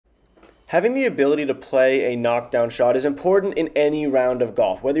Having the ability to play a knockdown shot is important in any round of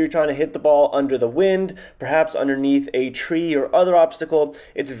golf. Whether you're trying to hit the ball under the wind, perhaps underneath a tree or other obstacle,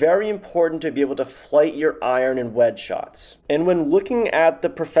 it's very important to be able to flight your iron and wedge shots. And when looking at the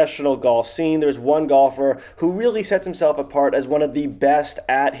professional golf scene, there's one golfer who really sets himself apart as one of the best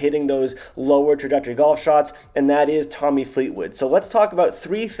at hitting those lower trajectory golf shots, and that is Tommy Fleetwood. So let's talk about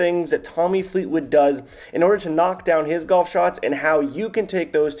 3 things that Tommy Fleetwood does in order to knock down his golf shots and how you can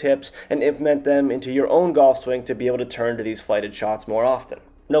take those tips and implement them into your own golf swing to be able to turn to these flighted shots more often.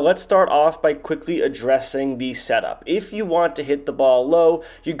 Now let's start off by quickly addressing the setup. If you want to hit the ball low,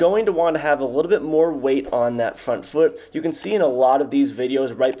 you're going to want to have a little bit more weight on that front foot. You can see in a lot of these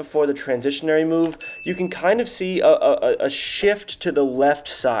videos right before the transitionary move, you can kind of see a shift to the left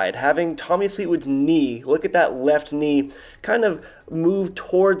side. Having Tommy Fleetwood's knee, look at that left knee, kind of move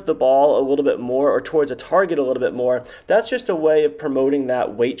towards the ball a little bit more or towards a target a little bit more. That's just a way of promoting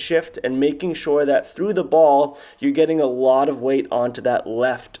that weight shift and making sure that through the ball you're getting a lot of weight onto that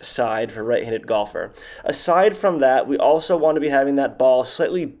left side for right-handed golfer. Aside from that, we also want to be having that ball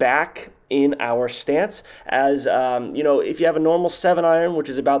slightly back in our stance, as if you have a normal 7-iron, which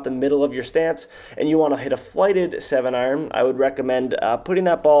is about the middle of your stance, and you want to hit a flighted 7-iron, I would recommend putting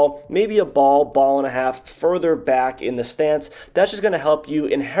that ball, maybe a ball and a half further back in the stance. That's just going to help you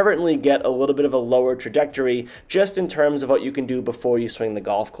inherently get a little bit of a lower trajectory just in terms of what you can do before you swing the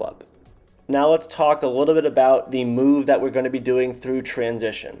golf club. Now let's talk a little bit about the move that we're going to be doing through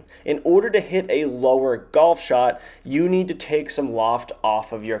transition. In order to hit a lower golf shot, you need to take some loft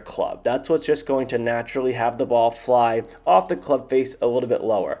off of your club. That's what's just going to naturally have the ball fly off the club face a little bit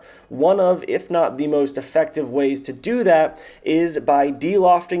lower. One of, if not the most effective ways to do that is by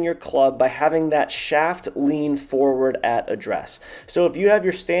de-lofting your club by having that shaft lean forward at address. So if you have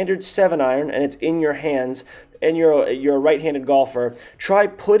your standard 7-iron and it's in your hands, and you're a right-handed golfer, try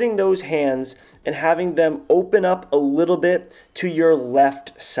putting those hands and having them open up a little bit to your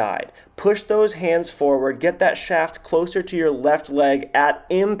left side. Push those hands forward, get that shaft closer to your left leg at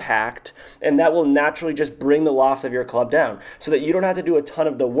impact, and that will naturally just bring the loft of your club down so that you don't have to do a ton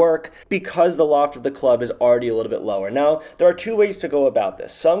of the work because the loft of the club is already a little bit lower. Now, there are 2 ways to go about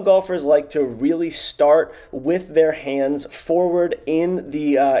this. Some golfers like to really start with their hands forward in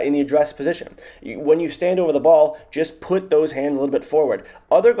the address position. When you stand over the ball, just put those hands a little bit forward.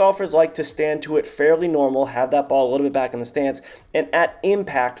 Other golfers like to stand to it fairly normal, have that ball a little bit back in the stance, and at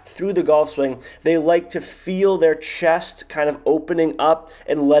impact through the golf swing, they like to feel their chest kind of opening up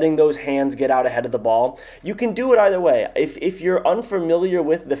and letting those hands get out ahead of the ball. You can do it either way. If you're unfamiliar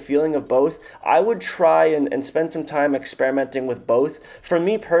with the feeling of both, I would try and spend some time experimenting with both. For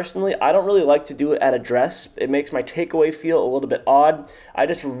me personally, I don't really like to do it at address. It makes my takeaway feel a little bit odd. I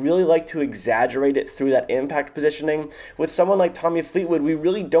just really like to exaggerate it through that impact positioning. With someone like Tommy Fleetwood, we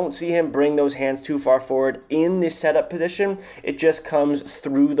really don't see him bring those hands too far forward in the setup position. It just comes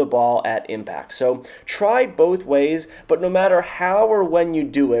through the ball at impact. So try both ways, but no matter how or when you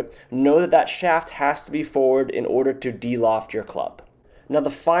do it, know that that shaft has to be forward in order to de-loft your club. Now, the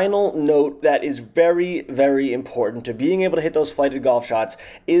final note that is very, very important to being able to hit those flighted golf shots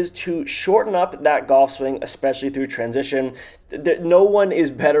is to shorten up that golf swing, especially through transition. No one is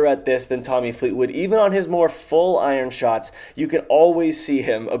better at this than Tommy Fleetwood. Even on his more full iron shots, you can always see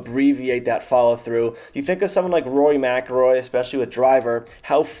him abbreviate that follow through. You think of someone like Rory McIlroy, especially with driver,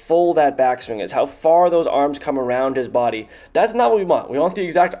 how full that backswing is, how far those arms come around his body. That's not what we want. We want the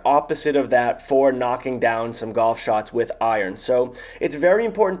exact opposite of that for knocking down some golf shots with iron. So it's very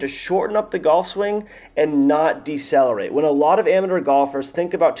important to shorten up the golf swing and not decelerate. When a lot of amateur golfers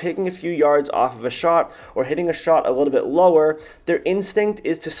think about taking a few yards off of a shot or hitting a shot a little bit lower, their instinct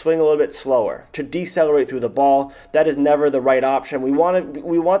is to swing a little bit slower, to decelerate through the ball. That is never the right option. We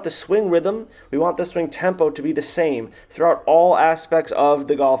want the swing rhythm, we want the swing tempo to be the same throughout all aspects of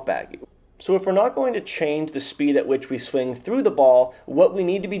the golf bag. So if we're not going to change the speed at which we swing through the ball, what we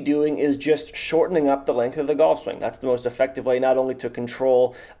need to be doing is just shortening up the length of the golf swing. That's the most effective way not only to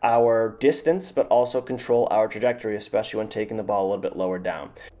control our distance, but also control our trajectory, especially when taking the ball a little bit lower down.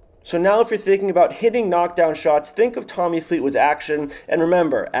 So now if you're thinking about hitting knockdown shots, think of Tommy Fleetwood's action, and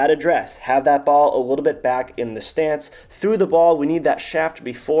remember, at address, have that ball a little bit back in the stance. Through the ball, we need that shaft to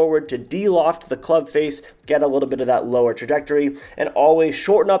be forward to de-loft the club face, get a little bit of that lower trajectory, and always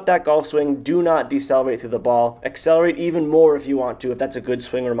shorten up that golf swing. Do not decelerate through the ball. Accelerate even more if you want to, if that's a good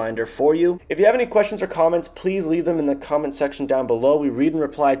swing reminder for you. If you have any questions or comments, please leave them in the comment section down below. We read and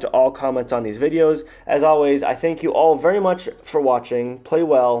reply to all comments on these videos. As always, I thank you all very much for watching. Play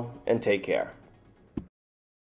well and take care.